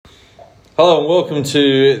Hello and welcome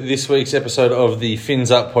to this week's episode of the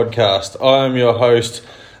Fins Up podcast. I am your host,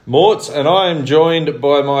 Morts, and I am joined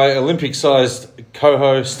by my Olympic-sized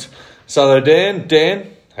co-host, Salo Dan.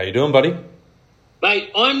 Dan, how you doing, buddy? Mate,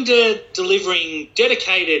 I'm delivering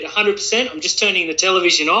dedicated 100%. I'm just turning the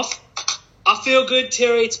television off. I feel good,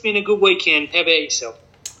 Terry. It's been a good weekend. How about yourself?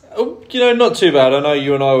 Oh, not too bad. I know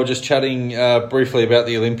you and I were just chatting briefly about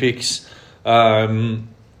the Olympics. For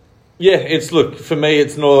me,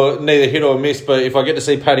 it's neither hit or miss, but if I get to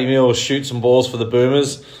see Paddy Mills shoot some balls for the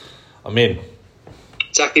Boomers, I'm in.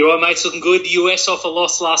 Exactly right, mate. It's looking good. The US off a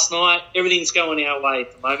loss last night. Everything's going our way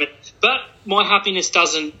at the moment. But my happiness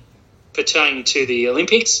doesn't pertain to the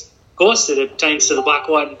Olympics. Of course, it pertains to the black,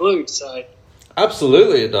 white and blue. So,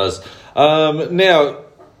 absolutely it does. Now,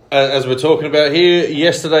 as we're talking about here,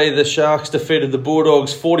 yesterday the Sharks defeated the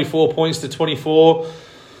Bulldogs 44 points to 24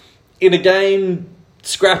 in a game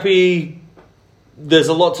scrappy. There's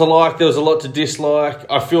a lot to like. There was a lot to dislike.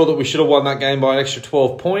 I feel that we should have won that game by an extra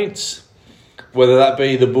 12 points, whether that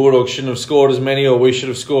be the Bulldogs shouldn't have scored as many or we should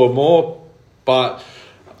have scored more. But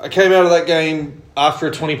I came out of that game after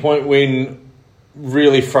a 20-point win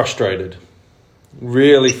really frustrated.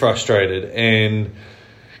 And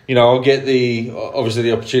I'll get the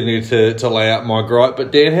opportunity to lay out my gripe.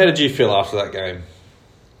 But Dan, how did you feel after that game?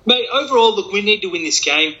 Mate, overall, look, we need to win this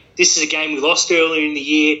game. This is a game we lost earlier in the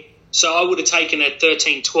year, so I would have taken it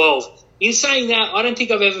 13-12. In saying that, I don't think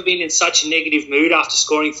I've ever been in such a negative mood after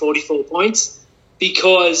scoring 44 points,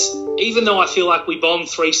 because even though I feel like we bombed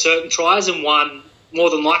 3 certain tries and one more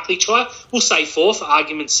than likely try, we'll say 4 for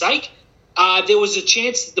argument's sake, there was a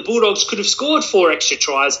chance that the Bulldogs could have scored 4 extra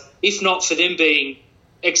tries, if not for them being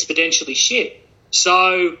exponentially shit.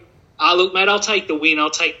 So, look, mate, I'll take the win.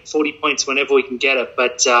 I'll take 40 points whenever we can get it,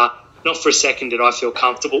 but not for a second did I feel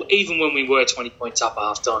comfortable, even when we were 20 points up at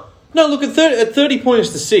half-time. No, look, at 30 points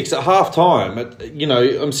to 6 at half-time,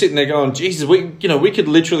 I'm sitting there going, Jesus, we could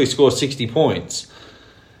literally score 60 points.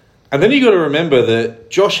 And then you got to remember that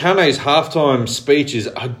Josh Hanne's half-time speeches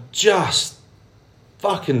are just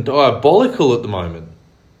fucking diabolical at the moment.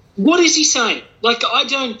 What is he saying? Like, I've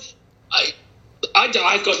got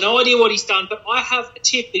no idea what he's done, but I have a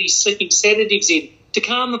tip that he's slipping sedatives in to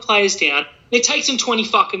calm the players down. It takes him 20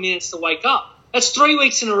 fucking minutes to wake up. That's 3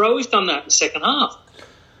 weeks in a row we've done that in the second half.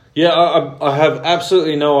 Yeah, I have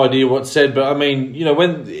absolutely no idea what's said, but I mean, I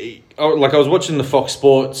was watching the Fox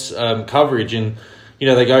Sports coverage, and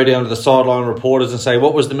they go down to the sideline reporters and say,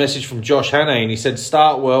 what was the message from Josh Hannay? And he said,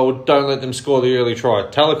 start well, don't let them score the early try.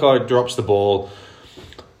 Talakai drops the ball.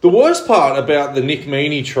 The worst part about the Nick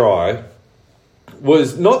Meaney try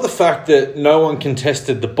was not the fact that no one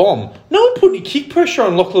contested the bomb. No one put any kick pressure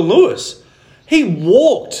on Lachlan Lewis. He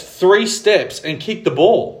walked 3 steps and kicked the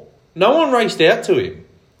ball. No one raced out to him.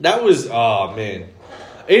 That was,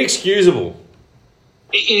 inexcusable.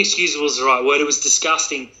 Inexcusable is the right word. It was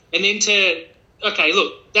disgusting. And then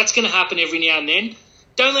that's going to happen every now and then.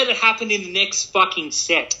 Don't let it happen in the next fucking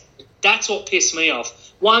set. That's what pissed me off.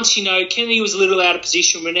 Once, Kennedy was a little out of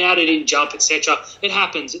position, Ronaldo didn't jump, etc. It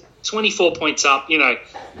happens. 24 points up, you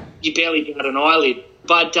barely got an eyelid.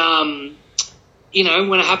 But,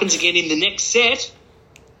 when it happens again in the next set,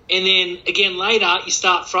 and then again later, you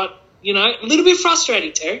start a little bit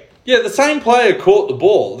frustrating, Terry. Yeah, the same player caught the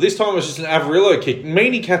ball. This time it was just an Averillo kick.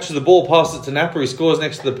 Meaney catches the ball, passes it to Napper, he scores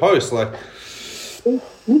next to the post. With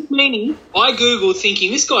Meaney, I Googled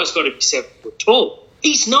thinking this guy's got to be 7 foot tall.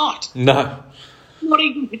 He's not. No. Not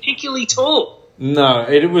even particularly tall. No,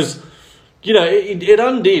 it was,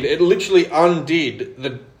 it literally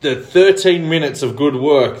undid the 13 minutes of good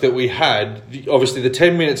work that we had. Obviously, the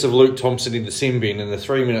 10 minutes of Luke Thompson in the sin bin and the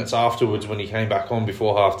 3 minutes afterwards when he came back on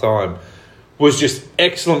before half-time was just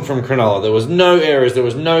excellent from Cronulla. There was no errors. There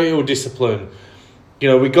was no ill discipline.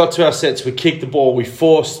 We got to our sets. We kicked the ball. We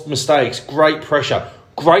forced mistakes. Great pressure.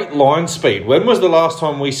 Great line speed. When was the last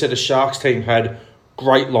time we said a Sharks team had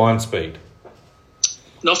great line speed?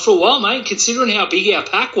 Not for a while, mate. Considering how big our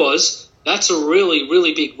pack was, that's a really,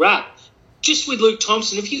 really big rap. Just with Luke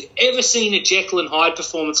Thompson, have you ever seen a Jekyll and Hyde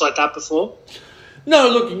performance like that before? No,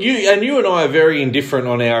 look, you and I are very indifferent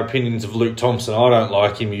on our opinions of Luke Thompson. I don't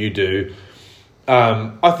like him. You do.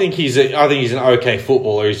 I think he's an okay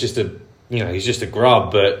footballer. He's just a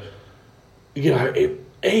grub. But he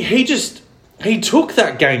took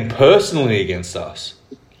that game personally against us.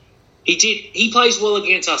 He did. He plays well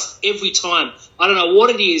against us every time. I don't know what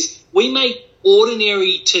it is. We make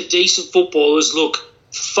ordinary to decent footballers look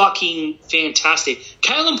fucking fantastic.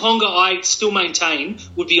 Kalen Ponga, I still maintain,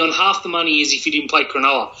 would be on half the money as if he didn't play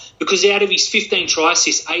Cronulla, because out of his 15 try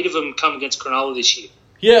assists, 8 of them come against Cronulla this year.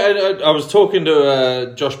 Yeah, and I was talking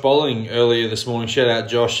to Josh Bolling earlier this morning. Shout out,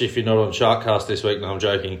 Josh, if you're not on Sharkcast this week. No, I'm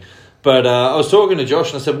joking. But I was talking to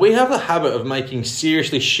Josh and I said, we have a habit of making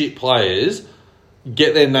seriously shit players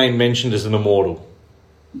get their name mentioned as an immortal.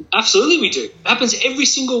 Absolutely we do. It happens every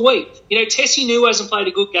single week. You know, Tessie New hasn't played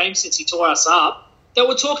a good game since he tore us up. They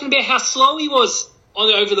were talking about how slow he was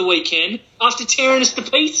over the weekend after tearing us to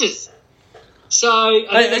pieces. So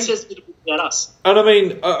I think that says a little bit about us. And I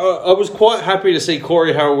mean, I was quite happy to see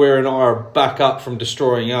Corey Harawira and I are back up from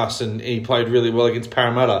destroying us, and he played really well against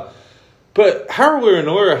Parramatta. But Harawira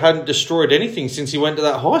Noira hadn't destroyed anything since he went to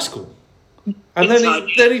that high school. And then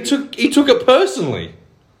he took it personally.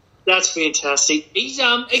 That's fantastic. He's,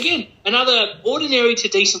 again, another ordinary to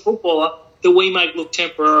decent footballer that we make look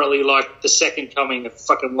temporarily like the second coming of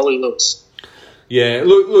fucking Wally Lewis. Yeah,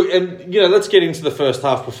 look, and, let's get into the first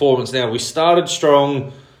half performance now. We started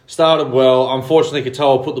strong, started well. Unfortunately,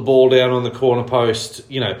 Katoa put the ball down on the corner post.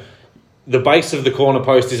 The base of the corner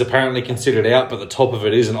post is apparently considered out, but the top of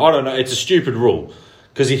it isn't. I don't know. It's a stupid rule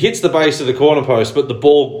because he hits the base of the corner post, but the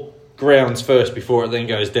ball grounds first before it then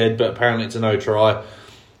goes dead, but apparently it's a no try.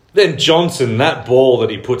 Then Johnson, that ball that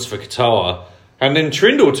he puts for Katoa, and then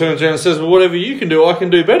Trindle turns around and says, well, whatever you can do, I can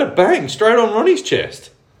do better. Bang, straight on Ronnie's chest.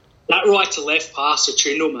 That right to left pass to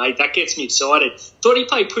Trindle, mate, that gets me excited. Thought he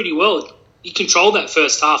played pretty well. He controlled that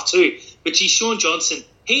first half too. But Sean Johnson,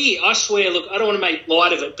 I swear, look, I don't want to make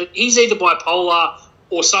light of it, but he's either bipolar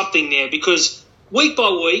or something there, because week by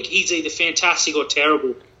week, he's either fantastic or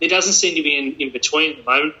terrible. There doesn't seem to be in between at the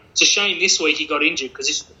moment. It's a shame this week he got injured because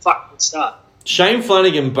it's a fucking start. Shane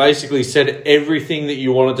Flanagan basically said everything that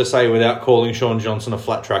you wanted to say without calling Sean Johnson a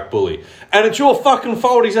flat track bully. And it's your fucking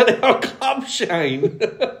fault he's at our club, Shane.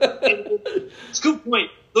 It's a good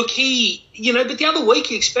point. Look, but the other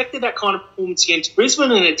week you expected that kind of performance against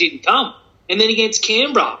Brisbane and it didn't come. And then against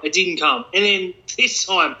Canberra, it didn't come. And then this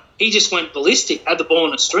time, he just went ballistic, had the ball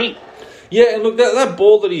on a string. Yeah, and look, that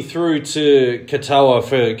ball that he threw to Katoa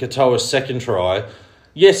for Katoa's second try,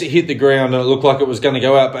 yes, it hit the ground and it looked like it was going to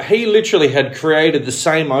go out, but he literally had created the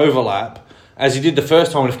same overlap as he did the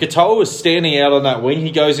first time. And if Katoa was standing out on that wing,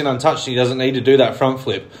 he goes in untouched and he doesn't need to do that front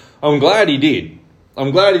flip. I'm glad he did.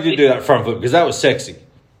 I'm glad he did do that front flip because that was sexy.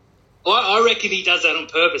 I reckon he does that on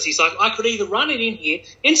purpose. He's like, I could either run it in here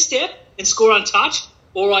and step and score untouched,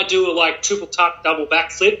 or I do a triple tuck, double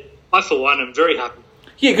back flip. I, for one, am very happy.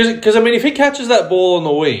 Yeah, because if he catches that ball on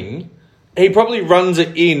the wing, he probably runs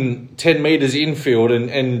it in 10 metres infield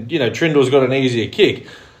and Trindle's got an easier kick.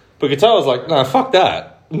 But Katoa's like, no, fuck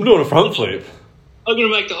that. I'm doing a front flip. I'm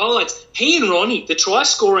going to make the highlights. He and Ronnie, the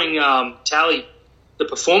try-scoring tally, the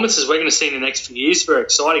performances we're going to see in the next few years, very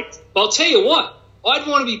exciting. But I'll tell you what, I'd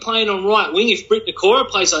want to be playing on right wing if Britt Nakora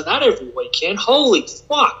plays like that every weekend. Holy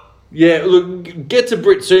fuck. Yeah, look, get to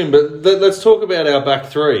Britt soon, but let's talk about our back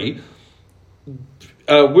three.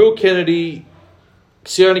 Will Kennedy,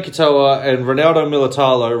 Sione Katoa and Ronaldo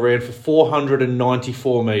Militalo ran for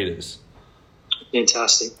 494 metres.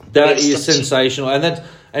 Fantastic. That is sensational.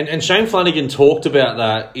 And Shane Flanagan talked about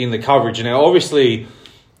that in the coverage. Now, obviously,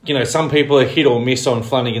 some people are hit or miss on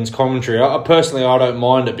Flanagan's commentary. I personally don't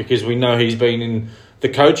mind it because we know he's been in the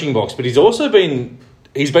coaching box, but he's also been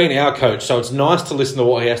our coach, so it's nice to listen to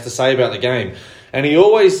what he has to say about the game. And he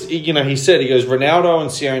always, he goes, Ronaldo and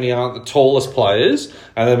Sione aren't the tallest players,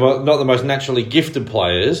 and they're not the most naturally gifted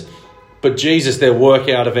players, but Jesus, their work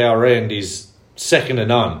out of our end is second to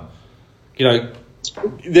none.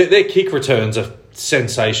 Their kick returns are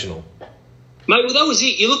sensational. Mate, well, that was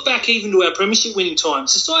it. You look back even to our premiership winning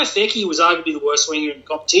times. Sasai Feki was arguably the worst winger in the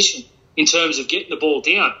competition in terms of getting the ball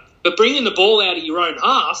down. But bringing the ball out of your own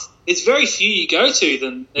half, there's very few you go to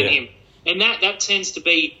than him. And that tends to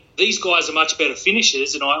be, these guys are much better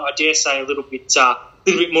finishers, and I dare say a little bit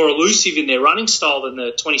more elusive in their running style than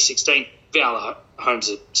the 2016 Val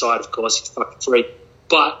Holmes side, of course, he's fucking free.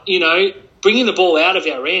 But, bringing the ball out of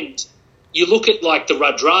our end, you look at like the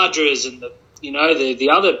Radradras and the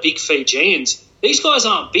other big Fijians, these guys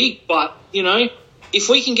aren't big, but, if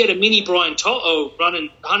we can get a mini Brian Toto running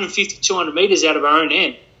 150, 200 metres out of our own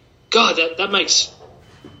end, God, that makes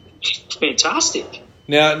fantastic.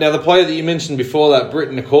 Now, the player that you mentioned before that, Britt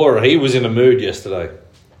Nakora, he was in a mood yesterday.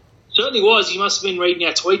 Certainly was. He must have been reading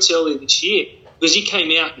our tweets earlier this year because he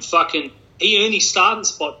came out and he earned his starting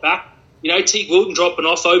spot back. Teague Wilton dropping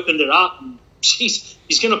off, opened it up, and he's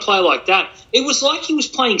going to play like that. It was like he was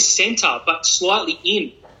playing centre but slightly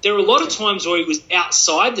in. There were a lot of times where he was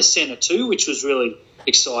outside the centre too, which was really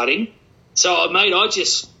exciting. So, mate,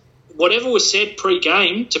 whatever was said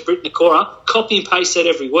pre-game to Britt Nakora, copy and paste that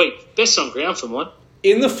every week. Best on ground for mine.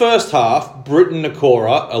 In the first half, Britt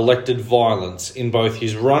Nakora elected violence in both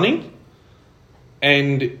his running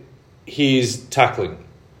and his tackling.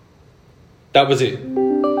 That was it.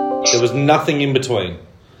 There was nothing in between.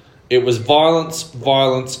 It was violence,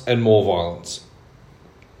 violence, and more violence.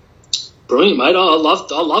 Brilliant, mate. I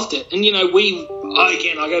loved it. And,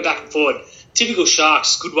 I go back and forward. Typical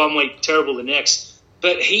Sharks, good one week, terrible the next.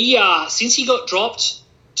 But he, since he got dropped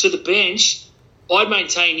to the bench, I'd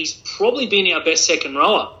maintain he's probably been our best second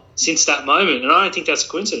rower since that moment, and I don't think that's a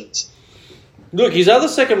coincidence. Look, his other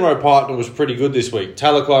second row partner was pretty good this week.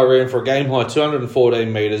 Talakai ran for a game-high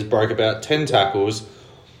 214 metres, broke about 10 tackles.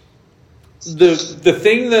 The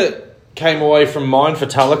thing that came away from mine for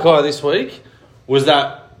Talakai this week was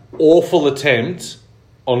that awful attempt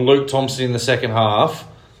on Luke Thompson in the second half,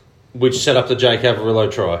 which set up the Jake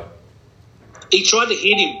Averillo try. He tried to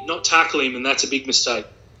hit him, not tackle him, and that's a big mistake.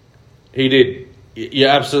 He did. You're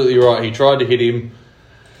absolutely right. He tried to hit him.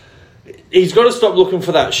 He's got to stop looking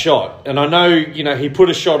for that shot. And I know, he put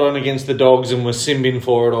a shot on against the Dogs and was simbing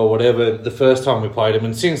for it or whatever the first time we played him.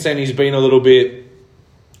 And since then, he's been a little bit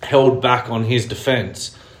held back on his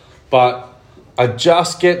defence. But I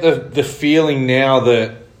just get the feeling now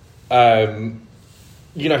that,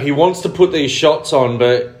 he wants to put these shots on,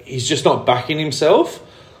 but he's just not backing himself.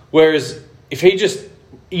 Whereas if he just,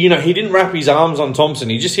 he didn't wrap his arms on Thompson.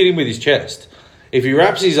 He just hit him with his chest. If he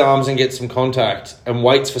wraps his arms and gets some contact and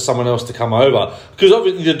waits for someone else to come over, because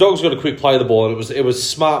obviously the Dogs got a quick play of the ball. It was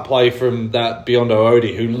smart play from that Biondo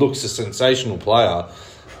Odi, who looks a sensational player.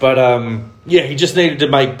 But, he just needed to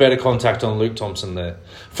make better contact on Luke Thompson there.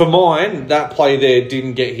 For mine, that play there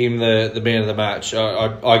didn't get him the man of the match.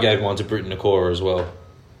 I gave mine to Britton Nakora as well.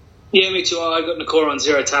 Yeah, me too. I got Nakora on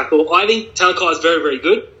 0 tackle. I think Talakai is very, very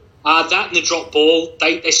good. That and the drop ball,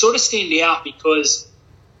 they sort of stand out because,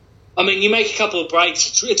 you make a couple of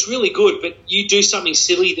breaks, it's really good, but you do something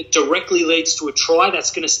silly that directly leads to a try,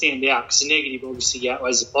 that's going to stand out because the negative obviously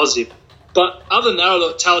outweighs the positive. But other than that, I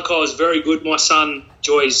thought Talakai is very good. My son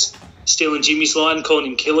enjoys stealing Jimmy's line,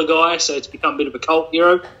 calling him Killer Guy, so it's become a bit of a cult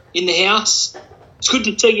hero in the house. It's good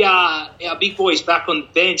to see our big boys back on the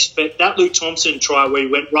bench, but that Luke Thompson try where he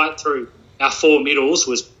went right through our 4 middles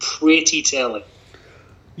was pretty telling.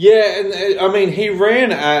 Yeah, and he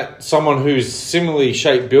ran at someone who's similarly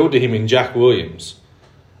shaped build to him in Jack Williams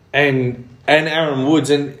and Aaron Woods.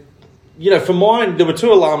 And, for mine, there were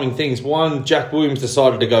 2 alarming things. One, Jack Williams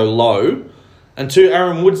decided to go low, and 2,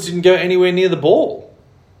 Aaron Woods didn't go anywhere near the ball.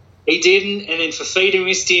 He didn't, and then Fafita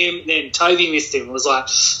missed him, then Toby missed him. It was like,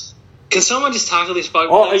 can someone just tackle this bloke?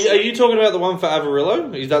 Oh, are you talking about the one for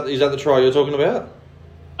Averillo? Is that the try you're talking about?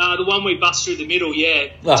 The one we bust through the middle, yeah.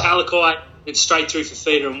 Talakai and straight through for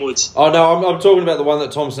Feeder and Woods. Oh, no, I'm talking about the one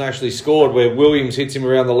that Thompson actually scored where Williams hits him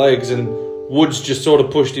around the legs and Woods just sort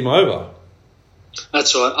of pushed him over.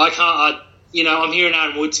 That's right. I'm hearing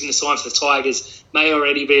Aaron Woods going to sign for the Tigers. May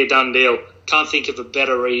already be a done deal. Can't think of a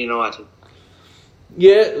better reunited.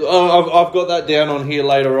 Yeah, I've got that down on here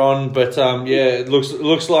later on, but it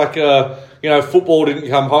looks like football didn't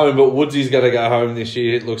come home, but Woodsy's going to go home this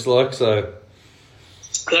year. It looks like so.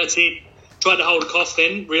 That's it. Tried to hold a cough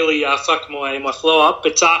then, really fucked my flow up.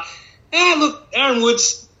 But look, Aaron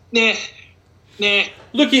Woods, nah.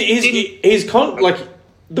 Look, the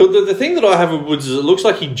thing that I have with Woods is it looks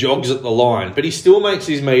like he jogs at the line, but he still makes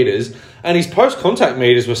his meters, and his post-contact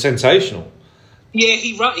meters were sensational. Yeah,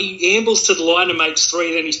 he ambles to the line and makes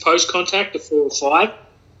 3, then his post-contact at 4 or 5.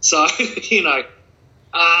 So, he's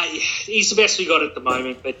the best we got at the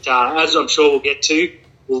moment. But as I'm sure we'll get to,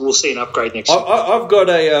 we'll see an upgrade next year. I've got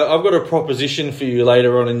a proposition for you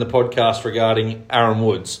later on in the podcast regarding Aaron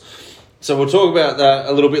Woods. So we'll talk about that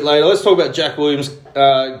a little bit later. Let's talk about Jack Williams.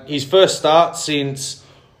 His first start since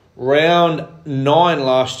round 9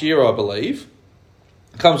 last year, I believe.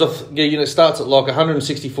 Comes off, starts at lock,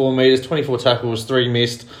 164 metres, 24 tackles, 3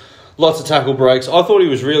 missed, lots of tackle breaks. I thought he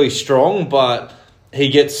was really strong, but he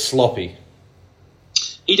gets sloppy.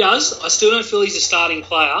 He does. I still don't feel he's a starting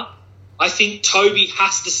player. I think Toby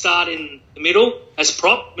has to start in the middle as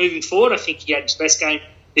prop moving forward. I think he had his best game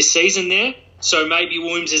this season there. So maybe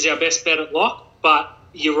Williams is our best bet at lock. But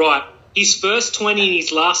you're right. His first 20 and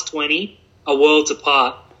his last 20 are worlds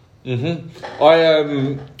apart. Mm-hmm.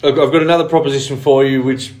 I've got another proposition for you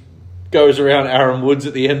which goes around Aaron Woods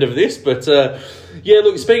at the end of this. But,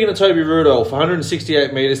 look, speaking of Toby Rudolph,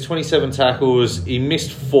 168 metres, 27 tackles. He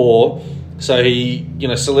missed 4. So he,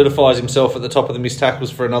 solidifies himself at the top of the missed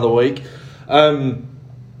tackles for another week.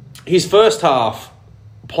 His first half,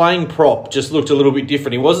 playing prop, just looked a little bit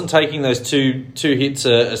different. He wasn't taking those two hits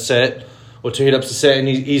a set or 2 hit-ups a set. And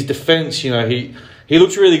his defence, he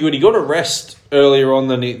looked really good. He got a rest earlier on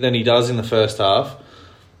than he does in the first half.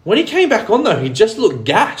 When he came back on, though, he just looked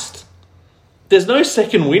gassed. There's no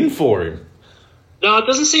second win for him. No, it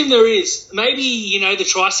doesn't seem there is. Maybe, the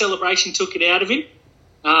try celebration took it out of him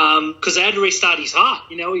because they had to restart his heart.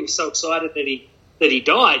 He was so excited that he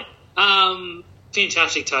died.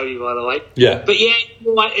 Fantastic Toby, by the way. Yeah. But, yeah,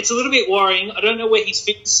 it's a little bit worrying. I don't know where his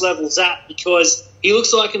fitness level's at because he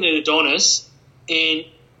looks like an Adonis, and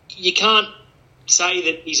you can't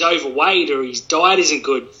say that he's overweight or his diet isn't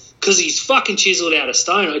good because he's fucking chiseled out of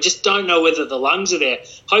stone. I just don't know whether the lungs are there.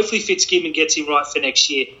 Hopefully Fitzgibbon gets him right for next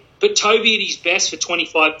year. But Toby at his best for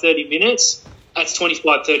 25, 30 minutes, that's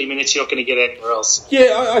 25, 30 minutes you're not going to get anywhere else.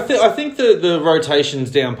 Yeah, I think the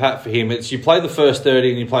rotation's down pat for him. It's you play the first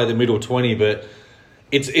 30 and you play the middle 20, but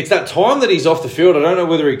it's that time that he's off the field. I don't know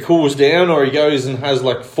whether he cools down or he goes and has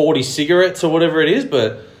like 40 cigarettes or whatever it is,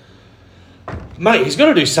 but, mate, he's got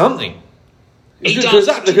to do something. Because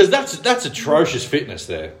that's atrocious fitness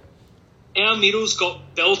there. Our middles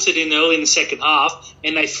got belted in early in the second half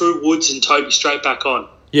and they threw Woods and Toby straight back on.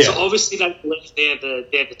 Yeah. So obviously they believe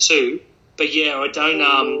they're the two. But yeah, I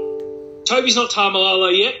don't. Toby's not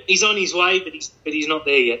Tamalolo yet. He's on his way, but he's not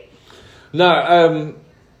there yet. No.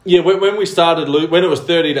 Yeah. When we started, when it was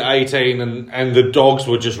 30-18, and the Dogs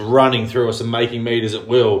were just running through us and making meters at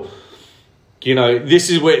will. This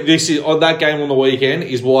is on that game on the weekend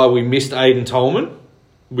is why we missed Aiden Tolman.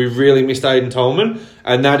 We really missed Aiden Tolman,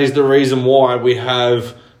 and that is the reason why we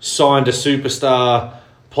have signed a superstar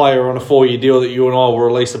player on a 4-year deal that you and I will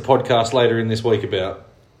release a podcast later in this week about.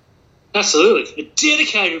 Absolutely. A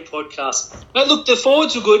dedicated podcast. Hey, look, the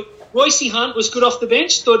forwards were good. Royce Hunt was good off the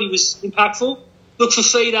bench. Thought he was impactful. Look, for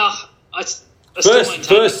Fifita,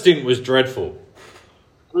 First stint was dreadful.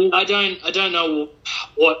 I don't know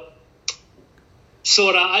what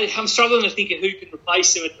sort of... I'm struggling to think of who can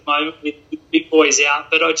replace him at the moment with big boys out,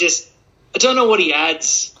 but I don't know what he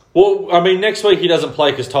adds. Well, I mean, next week he doesn't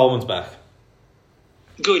play because Tolman's back.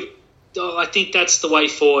 Good. I think that's the way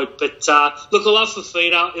forward. But, look, I love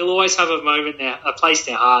Fifita. He'll always have a place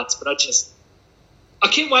in our hearts, but I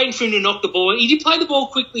kept waiting for him to knock the ball. He did play the ball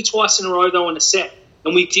quickly twice in a row, though, in a set,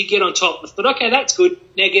 and we did get on top. I thought, okay, that's good.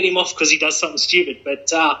 Now get him off because he does something stupid.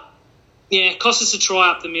 But, cost us a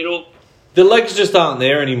try up the middle. The legs just aren't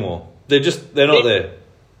there anymore. They're not there.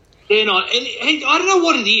 They're not. And I don't know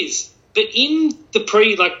what it is, but in the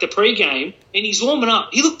pre-game, and he's warming up,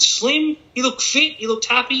 he looked slim, he looked fit, he looked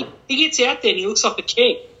happy. He gets out there and he looks like a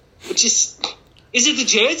keg. Is it the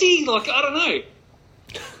jersey? I don't know.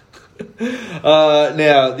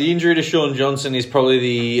 Now, the injury to Sean Johnson is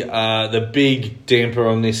probably the big damper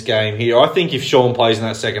on this game here. I think if Sean plays in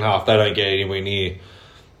that second half, they don't get anywhere near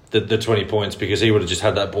the 20 points because he would have just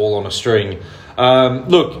had that ball on a string.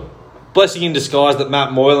 Look, blessing in disguise that Matt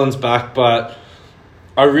Moylan's back, but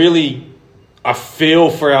I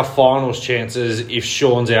feel for our finals chances if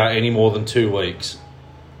Sean's out any more than 2 weeks.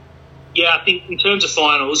 Yeah, I think in terms of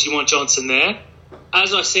finals, you want Johnson there.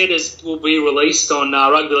 As I said, as will be released on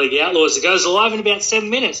Rugby League Outlaws, it goes live in about 7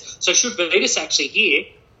 minutes. So should beat us actually here.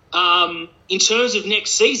 In terms of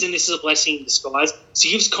next season, this is a blessing in disguise. So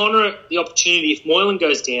it gives Connor the opportunity if Moylan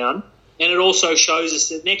goes down, and it also shows us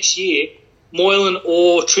that next year, Moylan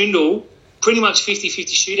or Trindle, pretty much 50-50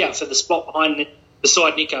 shootout for the spot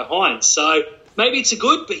beside Nico Hines. So maybe it's a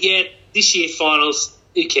good, but yeah, this year finals,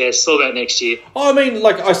 who cares? It's all about next year. I mean,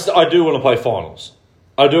 I do want to play finals.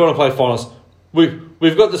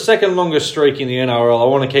 We've got the second longest streak in the NRL. I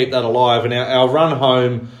want to keep that alive. And our run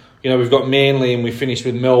home, we've got Manly and we finished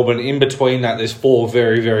with Melbourne. In between that, there's 4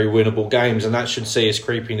 very, very winnable games, and that should see us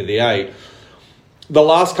creep into the 8. The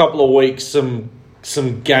last couple of weeks, some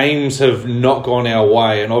games have not gone our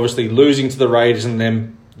way, and obviously losing to the Raiders and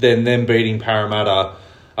then them beating Parramatta.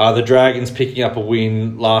 The Dragons picking up a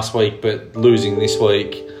win last week, but losing this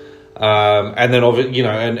week. And then,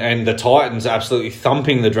 and the Titans absolutely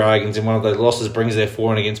thumping the Dragons in one of those losses brings their for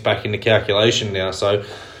and against back into calculation now. So,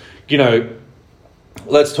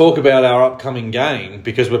 let's talk about our upcoming game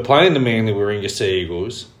because we're playing the Manly Warringah Sea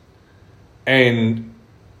Eagles, and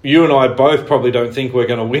you and I both probably don't think we're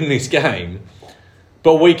going to win this game,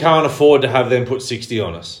 but we can't afford to have them put 60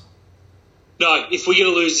 on us. No, if we're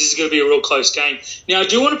going to lose, this is going to be a real close game. Now, I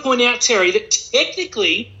do want to point out, Terry, that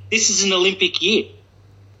technically this is an Olympic year.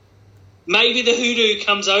 Maybe the hoodoo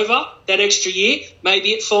comes over that extra year. Maybe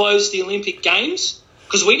it follows the Olympic Games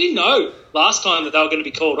because we didn't know last time that they were going to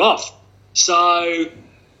be called off. So,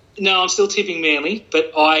 no, I'm still tipping Manly,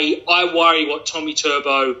 but I worry what Tommy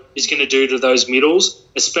Turbo is going to do to those middles,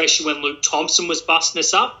 especially when Luke Thompson was busting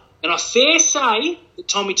us up. And I fair say that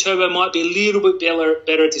Tommy Turbo might be a little bit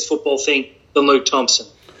better at this football thing than Luke Thompson.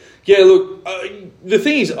 Yeah, look, the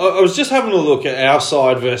thing is, I was just having a look at our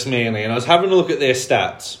side versus Manly, and I was having a look at their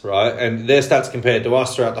stats, right? And their stats compared to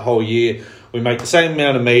us throughout the whole year. We make the same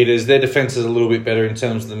amount of metres. Their defence is a little bit better in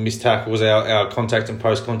terms of the missed tackles. Our contact and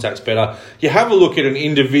post-contact's better. You have a look at an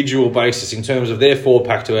individual basis in terms of their forward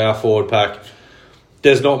pack to our forward pack.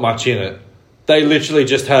 There's not much in it. They literally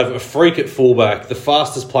just have a freak at fullback, the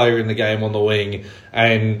fastest player in the game on the wing,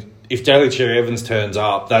 and if Daly Cherry Evans turns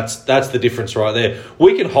up, that's the difference right there.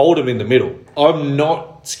 We can hold them in the middle. I'm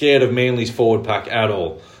not scared of Manly's forward pack at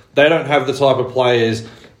all. They don't have the type of players,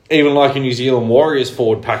 even like a New Zealand Warriors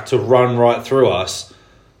forward pack, to run right through us.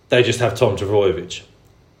 They just have Tom Trbojevic.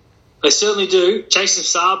 They certainly do. Jason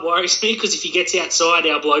Saab worries me because if he gets outside,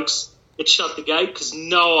 our blokes get shut the gate because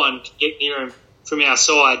no one can get near him from our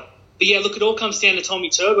side. But yeah, look, it all comes down to Tommy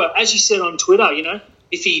Turbo. As you said on Twitter,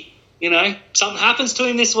 if he, something happens to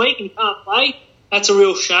him this week and he can't play, that's a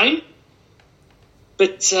real shame.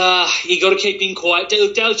 But you got to keep him quiet.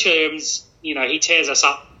 Look, Daly Cherry Evans, he tears us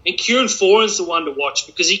up. And Kieran Foran's the one to watch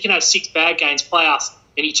because he can have 6 bad games, play us,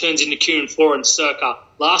 and he turns into Kieran Foran circa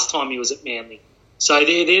last time he was at Manly. So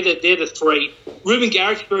they're the 3. Ruben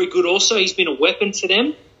Garrick's very good also. He's been a weapon to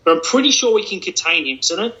them. But I'm pretty sure we can contain him.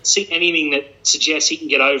 So I don't see anything that suggests he can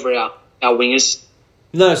get over our wingers.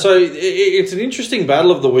 No, so it's an interesting battle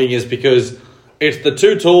of the wingers because it's the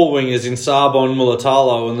 2 tall wingers in Sarbon,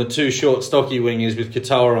 Mulatalo, and the 2 short, stocky wingers with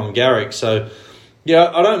Katoa and Garrick. So,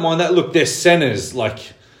 yeah, I don't mind that. Look, their centres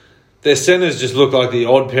just look like the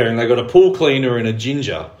odd pairing. They got a pool cleaner and a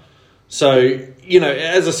ginger. So,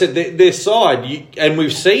 as I said, their side, and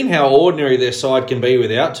we've seen how ordinary their side can be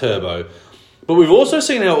without Turbo. But we've also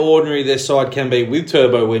seen how ordinary their side can be with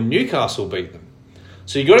Turbo when Newcastle beat them.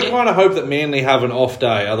 So you've got to kind of hope that Manly have an off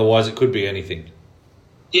day, otherwise it could be anything.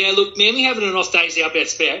 Yeah, look, Manly having an off day is our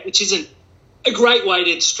best bet, which isn't a great way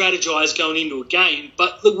to strategise going into a game.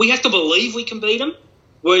 But look, we have to believe we can beat them,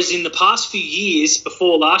 whereas in the past few years,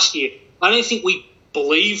 before last year, I don't think we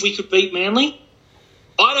believe we could beat Manly.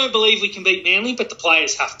 I don't believe we can beat Manly, but the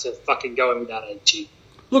players have to fucking go in with that attitude.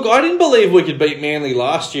 Look, I didn't believe we could beat Manly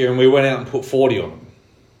last year and we went out and put 40 on them.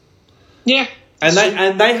 Yeah. And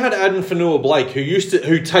they had Adam Fanua-Blake,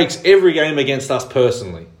 who takes every game against us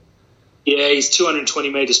personally. Yeah, he's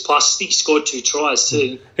 220 metres plus. I think he scored 2 tries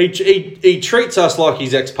too. He treats us like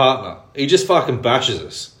his ex-partner. He just fucking bashes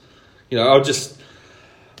us. I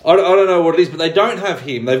don't know what it is, but they don't have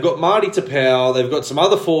him. They've got Marty Tapau. They've got some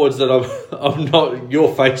other forwards that I'm not...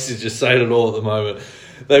 Your face is just saying it all at the moment.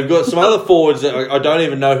 They've got some other forwards that I don't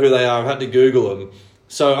even know who they are. I've had to Google them.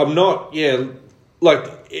 So I'm not... Yeah,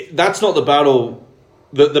 that's not the battle.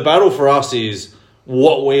 The battle for us is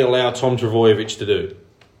what we allow Tom Trbojevic to do.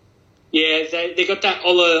 Yeah, they got that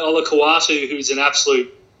Ola Kawatu, who's an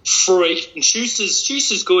absolute freak. And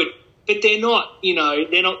Schuster's good, but they're not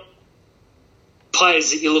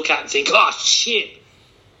players that you look at and think, oh, shit.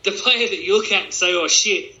 The player that you look at and say, oh,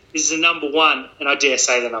 shit, is the number 1, and I dare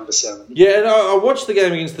say the number 7. Yeah, and I watched the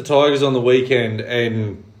game against the Tigers on the weekend,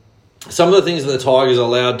 and some of the things that the Tigers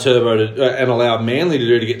allowed Turbo and allowed Manly to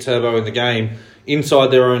do to get Turbo in the game inside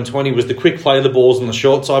their own 20 was the quick play the balls on the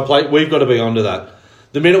short side plate. We've got to be onto that.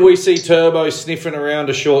 The minute we see Turbo sniffing around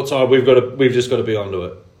a short side, we've just got to be onto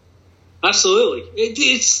it. Absolutely.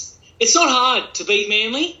 It's not hard to beat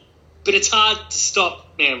Manly, but it's hard to stop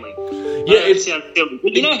Manly. Yeah,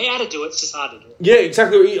 but you know how to do it. It's just hard to do it. Yeah,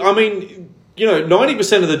 exactly. I mean,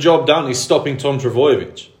 90% of the job done is stopping Tom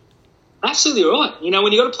Trbojevic. Absolutely right.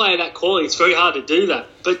 When you've got a player that quality, it's very hard to do that.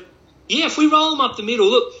 But, yeah, if we roll them up the middle,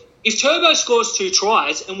 look, if Turbo scores 2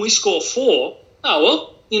 tries and we score 4,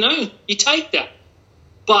 you take that.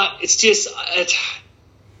 But it's just, I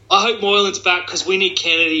hope Moylan's back because we need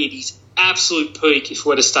Kennedy at his absolute peak if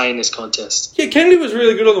we're to stay in this contest. Yeah, Kennedy was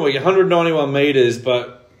really good on the week, 191 metres,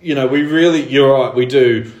 but, you're right, we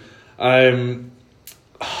do. Man,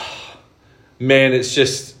 it's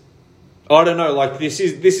just... I don't know. This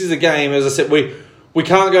is a game. As I said, we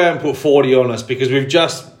can't go out and put 40 on us because we've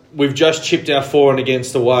just chipped our for and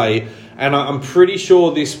against away, and I'm pretty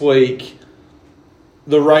sure this week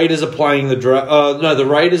the Raiders are playing the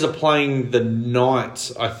Raiders are playing the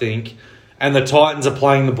Knights, I think, and the Titans are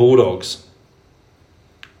playing the Bulldogs.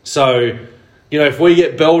 So, if we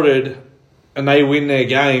get belted and they win their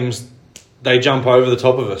games, they jump over the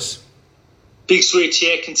top of us. Big switch,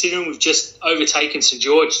 yeah, considering we've just overtaken St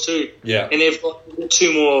George too. Yeah. And they've got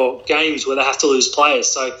 2 more games where they have to lose players.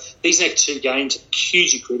 So these next 2 games are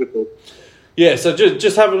hugely critical. Yeah, so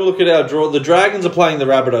just having a look at our draw. The Dragons are playing the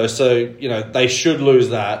Rabbitohs, so, they should lose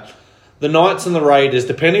that. The Knights and the Raiders,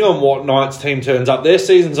 depending on what Knights team turns up, their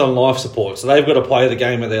season's on life support, so they've got to play the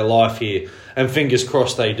game of their life here, and fingers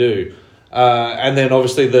crossed they do. And then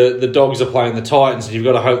obviously the Dogs are playing the Titans, and you've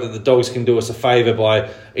got to hope that the Dogs can do us a favour by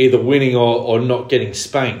either winning or not getting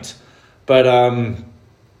spanked. But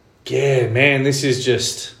Yeah, man, this is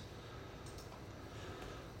just...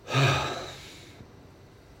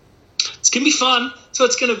 It's going to be fun. That's what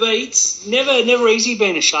it's going to be. It's never easy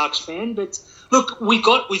being a Sharks fan, but look, we've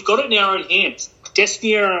got it in our own hands.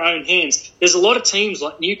 Destiny in our own hands. There's a lot of teams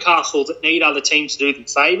like Newcastle that need other teams to do them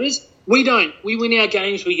favours. We don't. We win our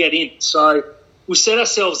games, we get in. So we set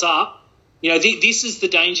ourselves up. You know, this is the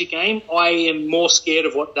danger game. I am more scared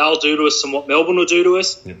of what they'll do to us than what Melbourne will do to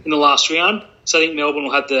us in the last round. So I think Melbourne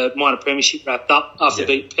will have the minor premiership wrapped up after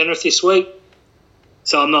beating Penrith this week.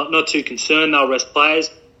 So I'm not too concerned. They'll rest players.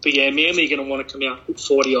 But yeah, Manly are going to want to come out and put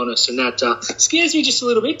 40 on us, and that scares me just a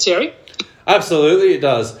little bit, Terry. Absolutely, it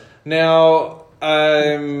does. Now,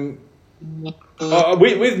 with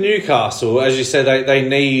Newcastle, as you said, they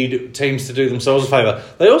need teams to do themselves a favour.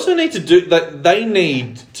 They also need to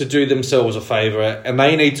do themselves a favour, and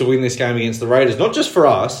they need to win this game against the Raiders, not just for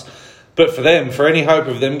us, but for them, for any hope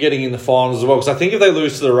of them getting in the finals as well. Because I think if they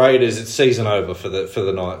lose to the Raiders, it's season over for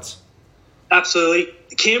the Knights. Absolutely.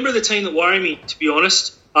 Canberra, the team that worry me, to be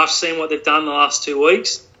honest, after seeing what they've done the last 2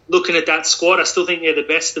 weeks. Looking at that squad, I still think they're the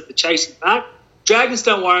best of the chasing pack. Dragons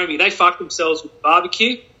don't worry me. They fucked themselves with the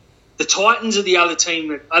barbecue. The Titans are the other team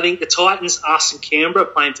that I think the Titans, us and Canberra are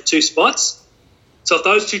playing for 2 spots. So if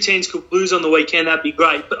those 2 teams could lose on the weekend, that'd be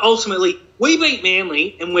great. But ultimately, we beat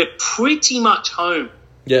Manly and we're pretty much home.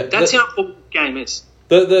 Yeah, that's how important the game is.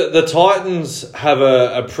 The Titans have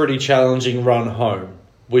a pretty challenging run home,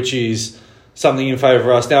 which is something in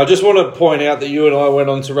favour of us. Now, I just want to point out that you and I went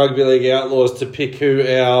on to Rugby League Outlaws to pick who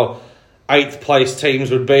our 8th place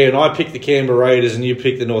teams would be, and I picked the Canberra Raiders and you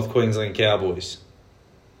picked the North Queensland Cowboys.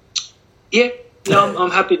 Yeah, no,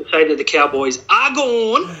 I'm happy to say that the Cowboys are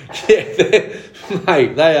gone. Yeah,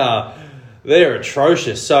 mate, they're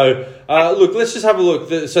atrocious. So, look, let's just have a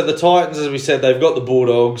look. So the Titans, as we said, they've got the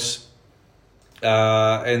Bulldogs,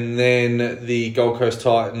 and then the Gold Coast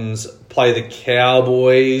Titans play the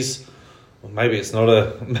Cowboys. Well, maybe it's not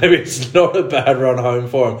a bad run home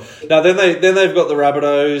for them. Now then they've got the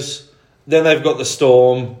Rabbitohs, then they've got the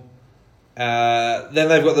Storm, then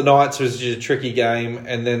they've got the Knights, which is a tricky game,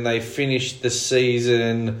 and then they finish the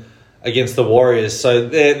season against the Warriors. So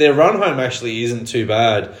their run home actually isn't too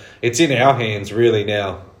bad. It's in our hands really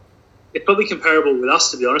now. It's probably comparable with us,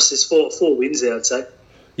 to be honest. There's four wins there, I'd say.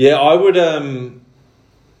 Yeah,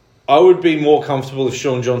 I would be more comfortable if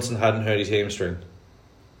Sean Johnson hadn't hurt his hamstring.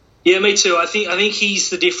 Yeah, me too. I think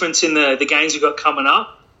he's the difference in the games we've got coming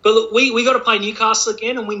up. But look, we got to play Newcastle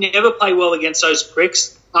again, and we never play well against those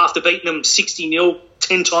pricks after beating them 60-0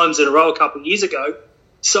 10 times in a row a couple of years ago.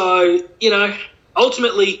 So,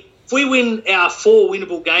 ultimately, if we win our 4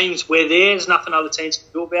 winnable games, we're there. There's nothing other teams can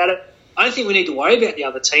do about it. I don't think we need to worry about the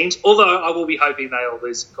other teams, although I will be hoping they all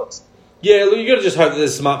lose, of course. Yeah, look, you got to just hope that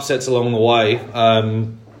there's some upsets along the way.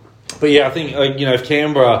 But yeah, I think, if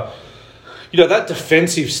Canberra... that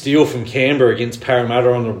defensive steal from Canberra against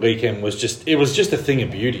Parramatta on the weekend was just a thing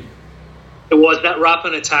of beauty. It was that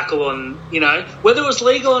Ruppen a tackle on, whether it was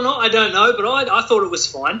legal or not, I don't know, but I thought it was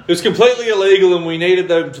fine. It was completely illegal and we needed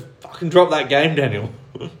them to fucking drop that game, Daniel.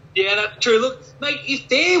 Yeah, that's true. Look, mate, if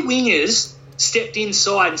their wingers stepped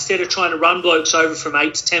inside instead of trying to run blokes over from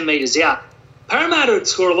 8 to 10 metres out, Parramatta would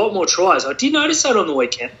score a lot more tries. I did notice that on the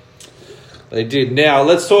weekend. They did. Now,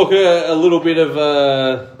 let's talk a little bit of...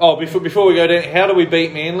 before we go down, how do we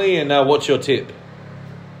beat Manly and what's your tip?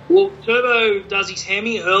 Well, Turbo does his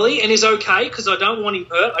hammy early and is okay because I don't want him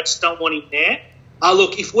hurt. I just don't want him there.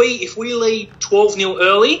 Look, if we lead 12-0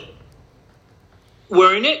 early,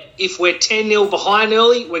 we're in it. If we're 10-0 behind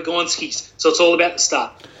early, we're gone skis. So it's all about the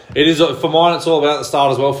start. It is. For mine, it's all about the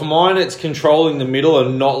start as well. For mine, it's controlling the middle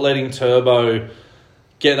and not letting Turbo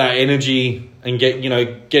get that energy and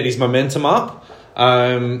get his momentum up.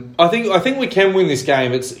 I think we can win this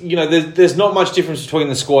game. It's there's not much difference between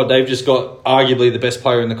the squad. They've just got arguably the best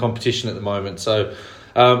player in the competition at the moment. So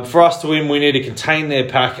for us to win, we need to contain their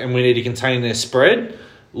pack and we need to contain their spread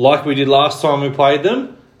like we did last time we played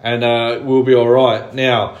them, and we'll be all right.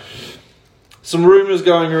 Now, some rumours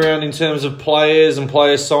going around in terms of players and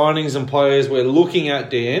player signings and players we're looking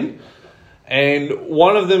at, Dan, and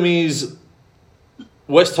one of them is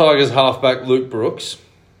West Tigers halfback Luke Brooks.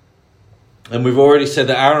 And we've already said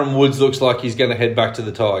that Aaron Woods looks like he's going to head back to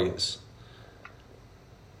the Tigers.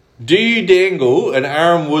 Do you dangle an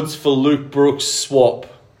Aaron Woods for Luke Brooks swap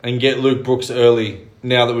and get Luke Brooks early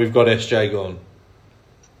now that we've got SJ gone?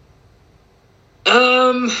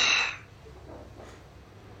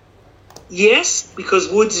 Yes, because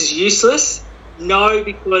Woods is useless. No,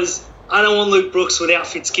 because I don't want Luke Brooks without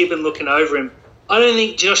Fitzgibbon looking over him. I don't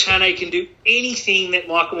think Josh Hannay can do anything that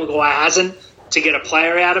Michael Maguire hasn't to get a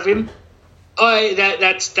player out of him.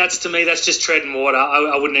 That's to me, that's just treading water.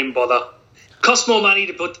 I wouldn't even bother. Costs more money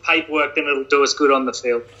to put the paperwork than it'll do us good on the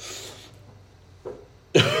field.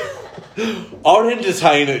 I'd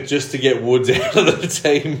entertain it just to get Woods out of the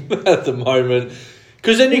team at the moment.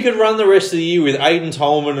 Because then you could run the rest of the year with Aiden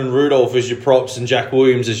Tolman and Rudolph as your props and Jack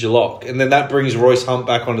Williams as your lock. And then that brings Royce Hunt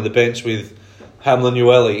back onto the bench with Hamlin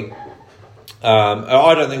Ueli.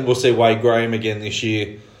 I don't think we'll see Wade Graham again this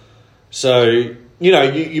year. So,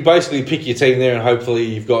 you basically pick your team there and hopefully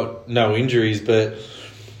you've got no injuries. But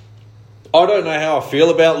I don't know how I feel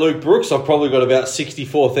about Luke Brooks. I've probably got about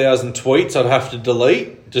 64,000 tweets I'd have to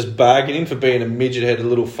delete, just bagging him for being a midget-headed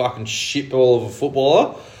little fucking shitball of a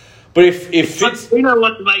footballer. But we know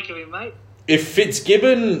what to make of him, mate. If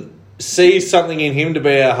Fitzgibbon sees something in him to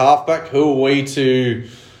be our halfback, who are we to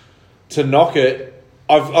knock it?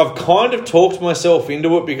 I've kind of talked myself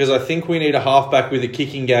into it because I think we need a halfback with a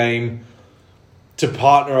kicking game to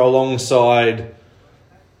partner alongside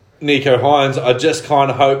Nico Hines. I just kind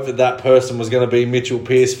of hoped that person was going to be Mitchell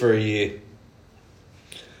Pearce for a year.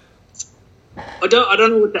 I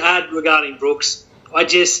don't know what to add regarding Brooks. I'm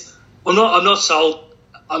not sold.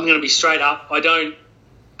 I'm going to be straight up. I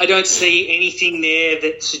don't see anything there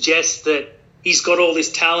that suggests that he's got all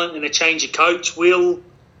this talent and a change of coach will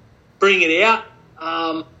bring it out.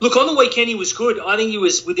 Look, on the weekend he was good. I think he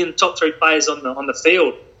was within the top 3 players on the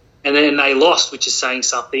field, and then they lost, which is saying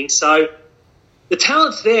something. So the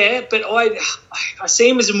talent's there, but I see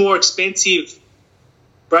him as a more expensive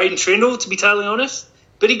Braden Trindle, to be totally honest.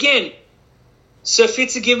 But again, Sir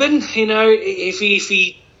Fitzgibbon,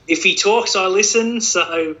 if he talks, I listen.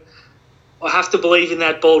 So I have to believe in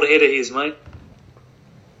that bald head of his, mate.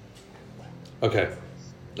 Okay.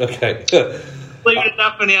 Leave it at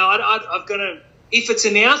that for now. I'm gonna. If it's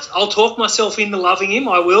announced, I'll talk myself into loving him.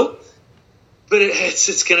 I will. But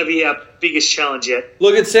it's going to be our biggest challenge yet.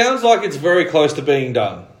 Look, it sounds like it's very close to being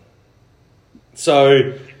done.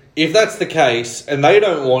 So, if that's the case, and they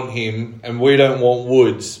don't want him, and we don't want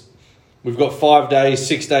Woods, we've got 5 days,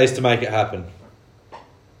 6 days to make it happen.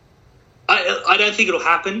 I don't think it'll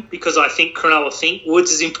happen because I think Cronulla think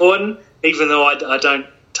Woods is important, even though I don't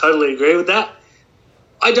totally agree with that.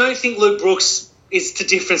 I don't think Luke Brooks is the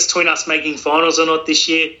difference between us making finals or not this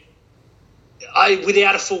year.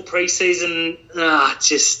 Without a full preseason, it's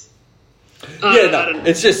just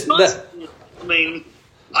that. I mean,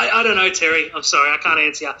 I don't know, Terry. I'm sorry, I can't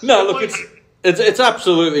answer you. No, look, it's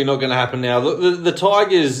absolutely not going to happen now. The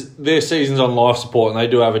Tigers, their season's on life support, and they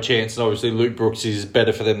do have a chance. And obviously, Luke Brooks is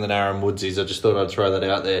better for them than Aaron Woods is. I just thought I'd throw that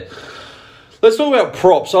out there. Let's talk about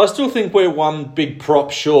props. I still think we're one big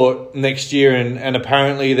prop short next year, and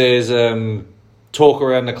apparently there's talk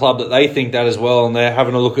around the club that they think that as well, and they're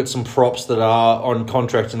having a look at some props that are on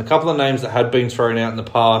contract. And a couple of names that had been thrown out in the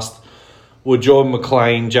past were Jordan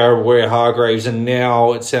McLean, Jared Warrior-Hargraves, and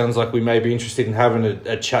now it sounds like we may be interested in having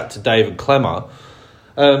a chat to David Klemmer.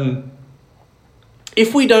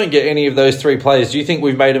 If we don't get any of those 3 players, do you think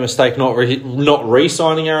we've made a mistake not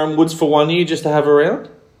re-signing Aaron Woods for 1 year just to have around?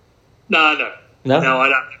 No, I don't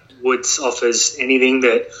think Woods offers anything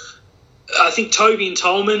that... I think Toby and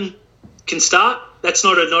Tolman can start. That's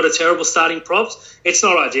not a terrible starting props. It's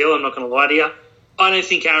not ideal, I'm not going to lie to you. I don't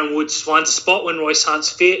think Aaron Woods finds a spot when Royce Hunt's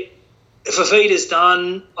fit. If Fafita's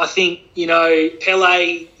done, I think,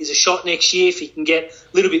 Pele is a shot next year if he can get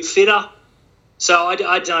a little bit fitter. So I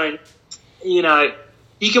don't, you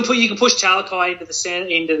can push Talakai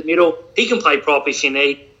into the middle. He can play prop if you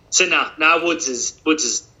need. So no, Woods is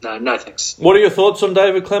no thanks. What are your thoughts on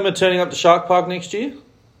David Klemmer turning up to Shark Park next year?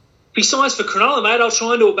 If he signs for Cronulla, mate, I'll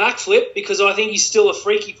try and do a backflip because I think he's still a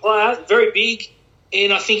freaky player, very big,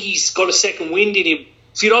 and I think he's got a second wind in him.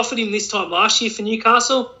 If you'd offered him this time last year for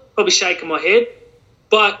Newcastle, probably shaking my head.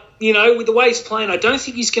 But, with the way he's playing, I don't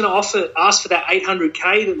think he's going to ask for that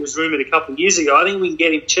 $800K that was rumoured a couple of years ago. I think we can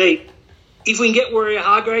get him cheap. If we can get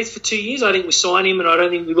Warrior-Hargraves for 2 years, I think we sign him, and I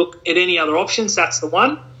don't think we look at any other options. That's the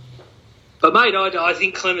one. But, mate, I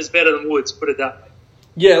think Klemmer's better than Woods, put it that way.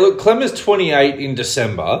 Yeah, look, Klemmer's 28 in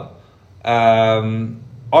December. I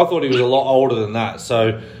thought he was a lot older than that.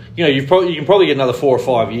 So, you can probably get another 4 or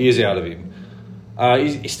 5 years out of him.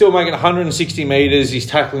 He's still making 160 metres. He's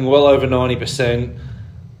tackling well over 90%.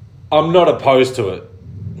 I'm not opposed to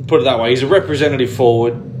it. Put it that way. He's a representative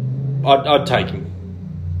forward. I'd take him.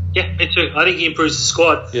 Yeah, me too. I think he improves the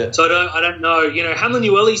squad. Yeah. So I don't know. Hamlin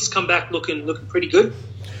Ueli's come back looking pretty good.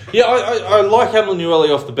 Yeah, I like Hamlin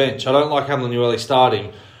Ueli off the bench. I don't like Hamlin Ueli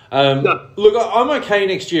starting. No. Look, I'm okay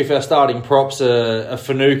next year if our starting props are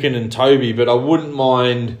Finucane and Toby, but I wouldn't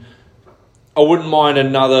mind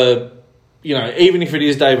another, even if it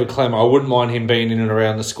is David Klemmer, I wouldn't mind him being in and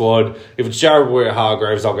around the squad. If it's Jared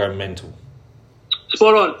Warrior-Hargraves, I'll go mental.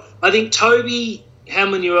 Spot on. I think Toby,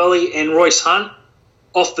 Hamlin-Ueli and Royce Hunt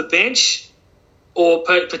off the bench, or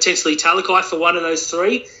potentially Talakai for one of those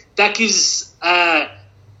three, that gives an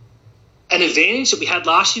advantage that we had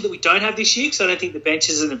last year that we don't have this year, because I don't think the bench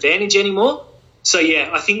is an advantage anymore. So, yeah,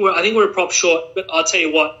 I think we're a prop short, but I'll tell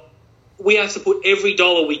you what, we have to put every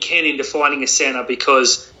dollar we can into finding a centre,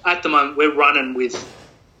 because at the moment we're running with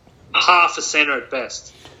half a centre at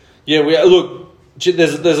best. Yeah,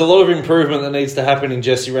 there's a lot of improvement that needs to happen in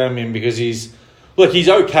Jesse Ramien, because he's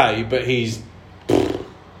okay, but he's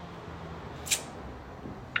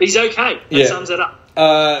okay. That sums it up.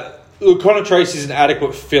 Connor Trace is an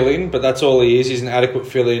adequate fill-in, but that's all he is. He's an adequate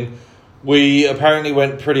fill-in. We apparently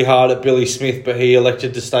went pretty hard at Billy Smith, but he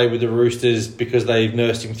elected to stay with the Roosters because they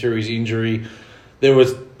nursed him through his injury. There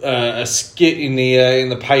was a skit in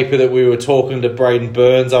the paper that we were talking to Braden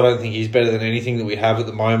Burns. I don't think he's better than anything that we have at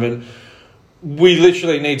the moment. We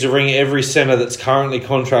literally need to ring every centre that's currently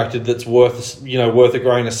contracted that's worth a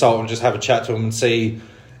grain of salt, and just have a chat to them and see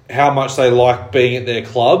how much they like being at their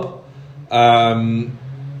club.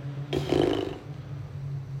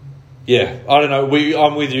 Yeah, I don't know.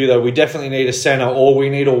 I'm with you, though. We definitely need a centre, or we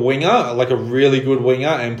need a winger, like a really good winger,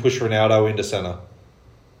 and push Ronaldo into centre.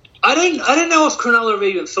 I don't know if Cronulla have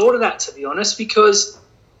even thought of that, to be honest, because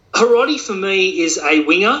Hiroti for me is a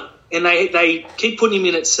winger, and they keep putting him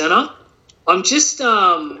in at centre. I'm just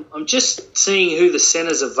seeing who the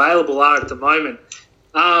centres available are at the moment.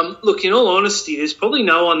 Look, in all honesty, there's probably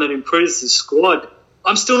no one that improves the squad.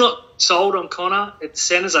 I'm still not sold on Connor at the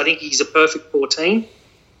centres. I think he's a perfect 14.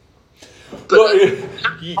 But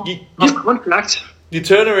contract. You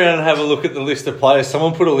turn around and have a look at the list of players.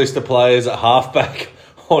 Someone put a list of players at halfback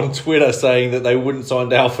on Twitter saying that they wouldn't sign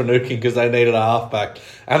Dale Finucane because they needed a halfback,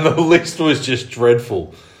 and the list was just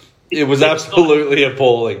dreadful. It was absolutely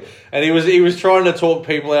appalling, and he was trying to talk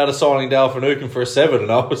people out of signing Dale Finucane for a 7, and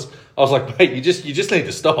I was like, mate, you just need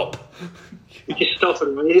to stop. You just stop it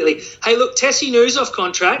immediately. Hey, look, Tessie News off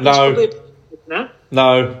contract. No.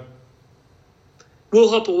 Will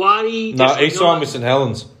Hopewadi. No, he's signed with St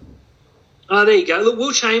Helens. Oh, there you go. Look,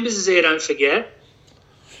 Will Chambers is there, don't forget.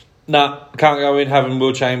 No, can't go in having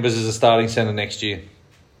Will Chambers as a starting centre next year.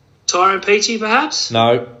 Tyrone Peachy, perhaps?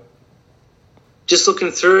 No. Just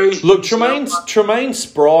looking through. Look, Tremaine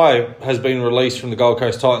Spry has been released from the Gold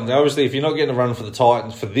Coast Titans. Obviously, if you're not getting a run for the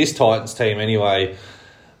Titans, for this Titans team anyway,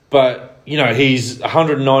 but, he's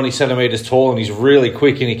 190 centimetres tall and he's really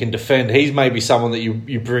quick and he can defend. He's maybe someone that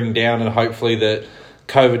you bring down, and hopefully that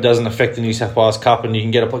COVID doesn't affect the New South Wales Cup and you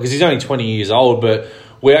can get a play, because he's only 20 years old, but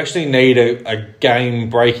we actually need a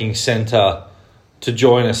game-breaking centre to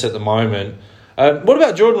join us at the moment. What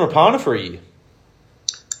about Jordan Rapana for a year?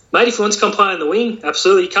 Mate, if he wants to come play on the wing,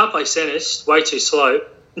 absolutely. You can't play centre, it's just way too slow.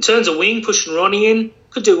 In terms of wing, pushing Ronnie in,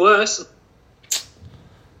 could do worse.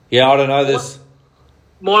 Yeah, I don't know this.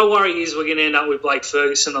 My worry is we're going to end up with Blake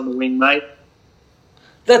Ferguson on the wing, mate.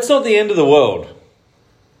 That's not the end of the world.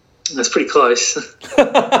 That's pretty close.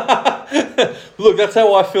 Look, that's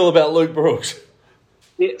how I feel about Luke Brooks.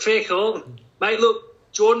 Yeah, fair call. Mate,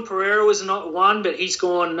 look, Jordan Pereira was not one, but he's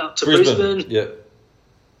gone up to Brisbane. Yeah.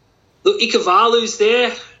 Look, Ikavalu's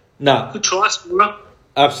there. No. Good try scorer.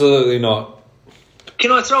 Absolutely not.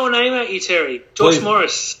 Can I throw a name at you, Terry? Josh Please.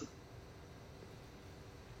 Morris.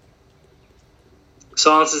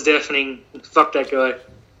 Silence is deafening. Fuck that guy.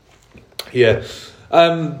 Yeah.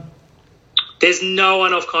 There's no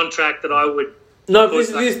one off contract that I would... No,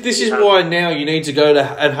 this is why now you need to go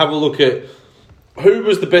and have a look at who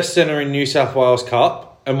was the best centre in New South Wales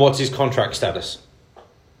Cup and what's his contract status.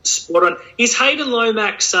 Spot on. Is Hayden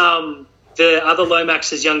Lomax the other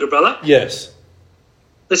Lomax's younger brother? Yes.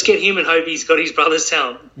 Let's get him and hope he's got his brother's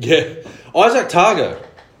talent. Yeah. Isaac Targo.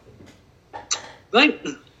 Mate.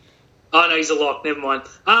 Oh, no, he's a lock. Never mind.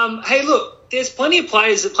 Hey, look, there's plenty of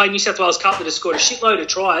players that play New South Wales Cup that have scored a shitload of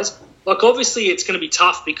tries. Like, obviously, it's going to be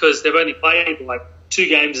tough because they've only played, 2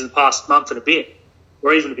 games in the past month and a bit,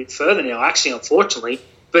 or even a bit further now, actually, unfortunately.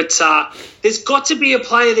 But there's got to be a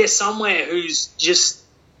player there somewhere who's just,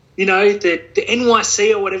 the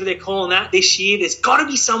NYC or whatever they're calling that this year. There's got to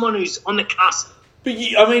be someone who's on the cusp. But,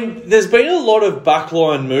 there's been a lot of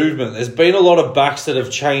backline movement. There's been a lot of backs that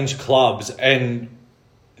have changed clubs, and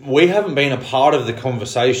we haven't been a part of the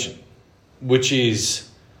conversation, which is,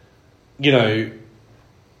 the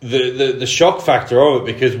shock factor of it,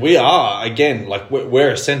 because we are, again,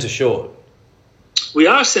 we're a centre short. We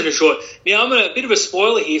are centre short. Now, I'm a bit of a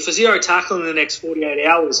spoiler here. For Zero Tackle in the next 48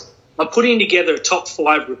 hours, I'm putting together a top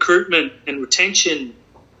 5 recruitment and retention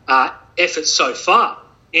effort so far.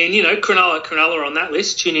 And, Cronulla on that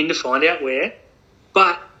list. Tune in to find out where.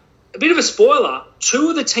 But a bit of a spoiler, 2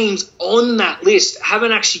 of the teams on that list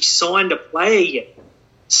haven't actually signed a player yet.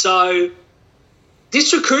 So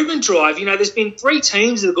this recruitment drive, there's been 3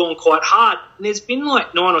 teams that have gone quite hard, and there's been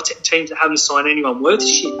like 9 or 10 teams that haven't signed anyone worth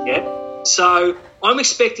shit yet. So I'm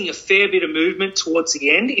expecting a fair bit of movement towards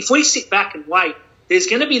the end. If we sit back and wait, there's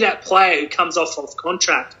going to be that player who comes off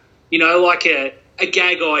contract, like a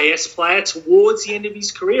Gagai S player towards the end of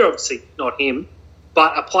his career. Obviously not him,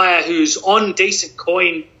 but a player who's on decent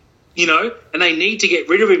coin, and they need to get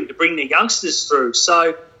rid of him to bring their youngsters through.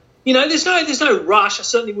 So, there's no rush. I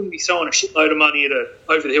certainly wouldn't be throwing a shitload of money at a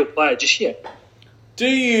over-the-hill player just yet. Do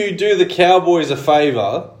you do the Cowboys a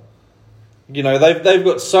favour? They've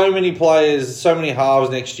got so many players, so many halves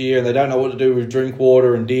next year, and they don't know what to do with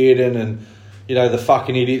Drinkwater and Dearden, and, the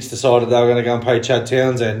fucking idiots decided they were going to go and pay Chad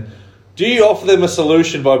Townsend. Do you offer them a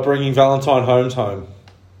solution by bringing Valentine Holmes home?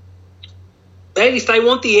 And if they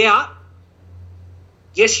want the out,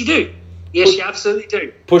 yes, you do. Yes, you absolutely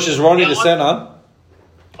do. Pushes Ronnie to centre.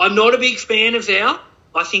 I'm not a big fan of Val.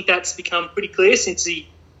 I think that's become pretty clear since he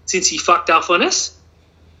fucked up on us.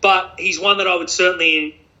 But he's one that I would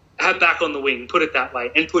certainly have back on the wing, put it that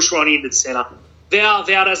way, and push Ronnie into the centre. Val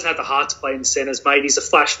doesn't have the heart to play in the centres, mate. He's a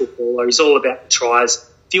flash footballer. He's all about the tries.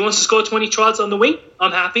 If he wants to score 20 tries on the wing,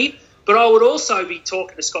 I'm happy. But I would also be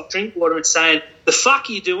talking to Scott Drinkwater and saying, the fuck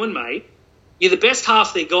are you doing, mate? You're the best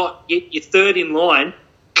half they got. You're third in line.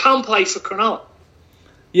 Come play for Cronulla.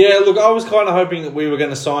 Yeah, look, I was kind of hoping that we were going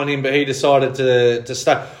to sign him, but he decided to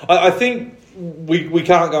stay. I think we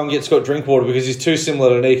can't go and get Scott Drinkwater because he's too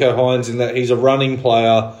similar to Nico Hines in that he's a running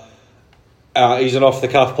player, he's an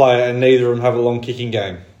off-the-cuff player, and neither of them have a long kicking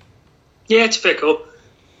game. Yeah, it's a fair call.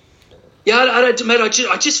 Yeah, I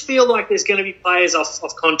just feel like there's going to be players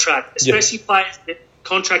off contract, especially players that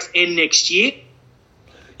contracts end next year.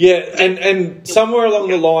 Yeah, and somewhere along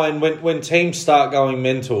the line, when teams start going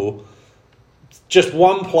mental, just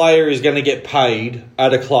one player is going to get paid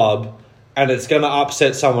at a club and it's going to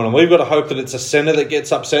upset someone. And we've got to hope that it's a centre that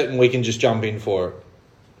gets upset and we can just jump in for it.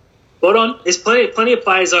 Spot on. There's plenty of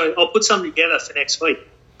players. I'll put something together for next week.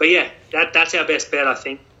 But yeah, that's our best bet, I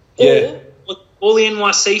think. Yeah. Or all the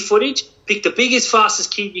NYC footage, pick the biggest,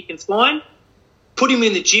 fastest kid you can find, put him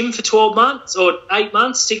in the gym for 12 months or 8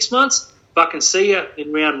 months, 6 months, fucking see you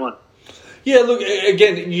in round 1. Yeah, look,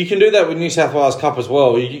 again, you can do that with New South Wales Cup as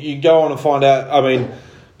well. You go on and find out, I mean,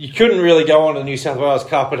 you couldn't really go on to New South Wales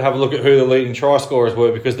Cup and have a look at who the leading try scorers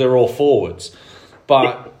were because they're all forwards.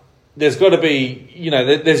 But there's got to be,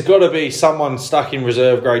 there's got to be someone stuck in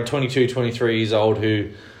reserve grade, 22, 23 years old who,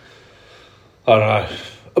 I don't know.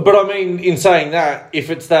 But I mean, in saying that, if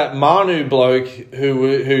it's that Manu bloke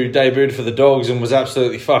who debuted for the Dogs and was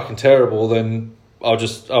absolutely fucking terrible, then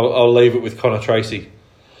I'll leave it with Connor Tracy.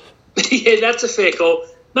 Yeah, that's a fair call.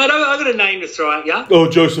 Mate, I've got a name to throw at you. Oh,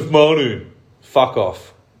 Joseph Manu. Fuck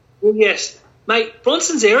off. Well, yes. Mate,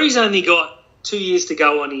 Bronson Xerri's only got 2 years to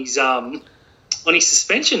go on his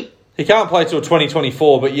suspension. He can't play till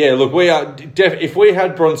 2024, but yeah, look, we are if we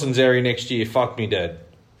had Bronson Xerri next year, fuck me dead.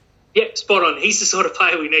 Yeah, spot on. He's the sort of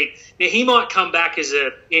player we need. Now, he might come back as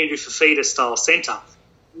a Andrew Fafita style centre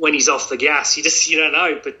when he's off the gas. You don't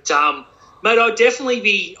know. But, mate,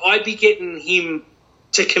 I'd be getting him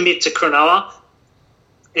to commit to Cronulla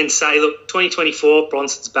and say, look, 2024,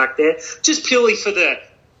 Bronson's back there, just purely for the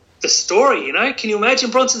story, Can you imagine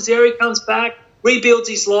Bronson Xerri comes back, rebuilds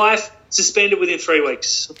his life, suspended within 3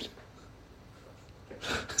 weeks?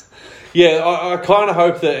 Yeah, I kind of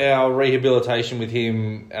hope that our rehabilitation with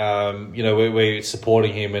him, we're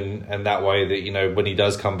supporting him and that way that, when he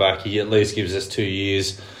does come back, he at least gives us 2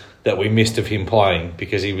 years that we missed of him playing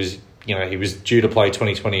because he was due to play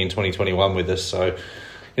 2020 and 2021 with us. So,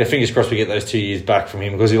 fingers crossed we get those 2 years back from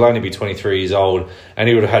him because he'll only be 23 years old and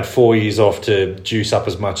he would have had 4 years off to juice up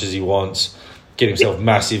as much as he wants, get himself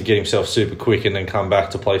massive, get himself super quick and then come back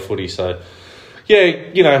to play footy. So,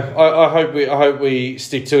 yeah, I hope we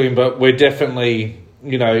stick to him, but we're definitely,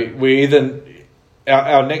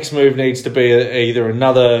 our next move needs to be either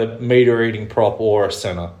another meter-eating prop or a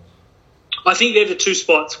centre. I think they're the two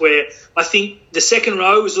spots where I think the second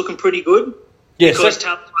row is looking pretty good. Yes, because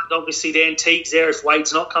talent's obviously the antiques there if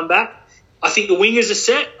Wade's not come back. I think the wingers are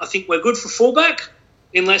set. I think we're good for fullback,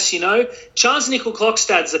 unless, Charles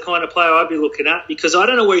Nickel-Klokstad's the kind of player I'd be looking at because I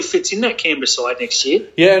don't know where he fits in that Canberra side next year.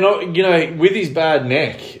 Yeah, and, with his bad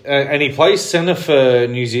neck, and he plays centre for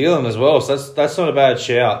New Zealand as well, so that's not a bad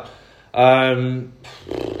shout.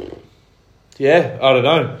 Yeah, I don't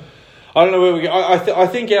know. I don't know where we go. I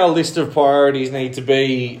think our list of priorities need to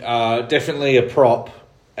be definitely a prop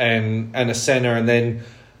and a centre, and then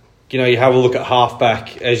you have a look at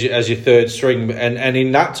halfback as your third string, and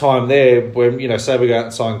in that time there, when say we go out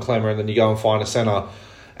and sign Clemmer, and then you go and find a centre,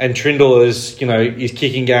 and Trindle is his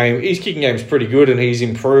kicking game's pretty good, and he's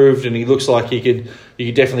improved, and he looks like you could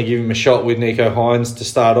definitely give him a shot with Nico Hines to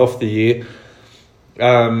start off the year.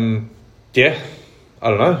 Yeah, I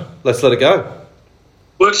don't know. Let's let it go.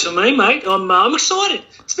 Works for me, mate. I'm excited.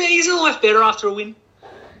 Isn't life better after a win?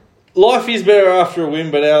 Life is better after a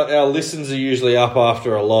win, but our listens are usually up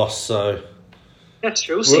after a loss. So that's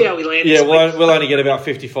true. We'll see how we land. Yeah, we'll only get about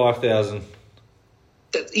 55,000.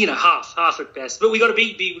 Half at best. But we got a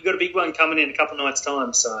big one coming in a couple of nights'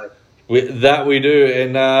 time. So we do.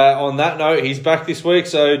 And on that note, he's back this week.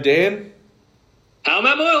 So Dan, how am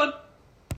I, Moylan?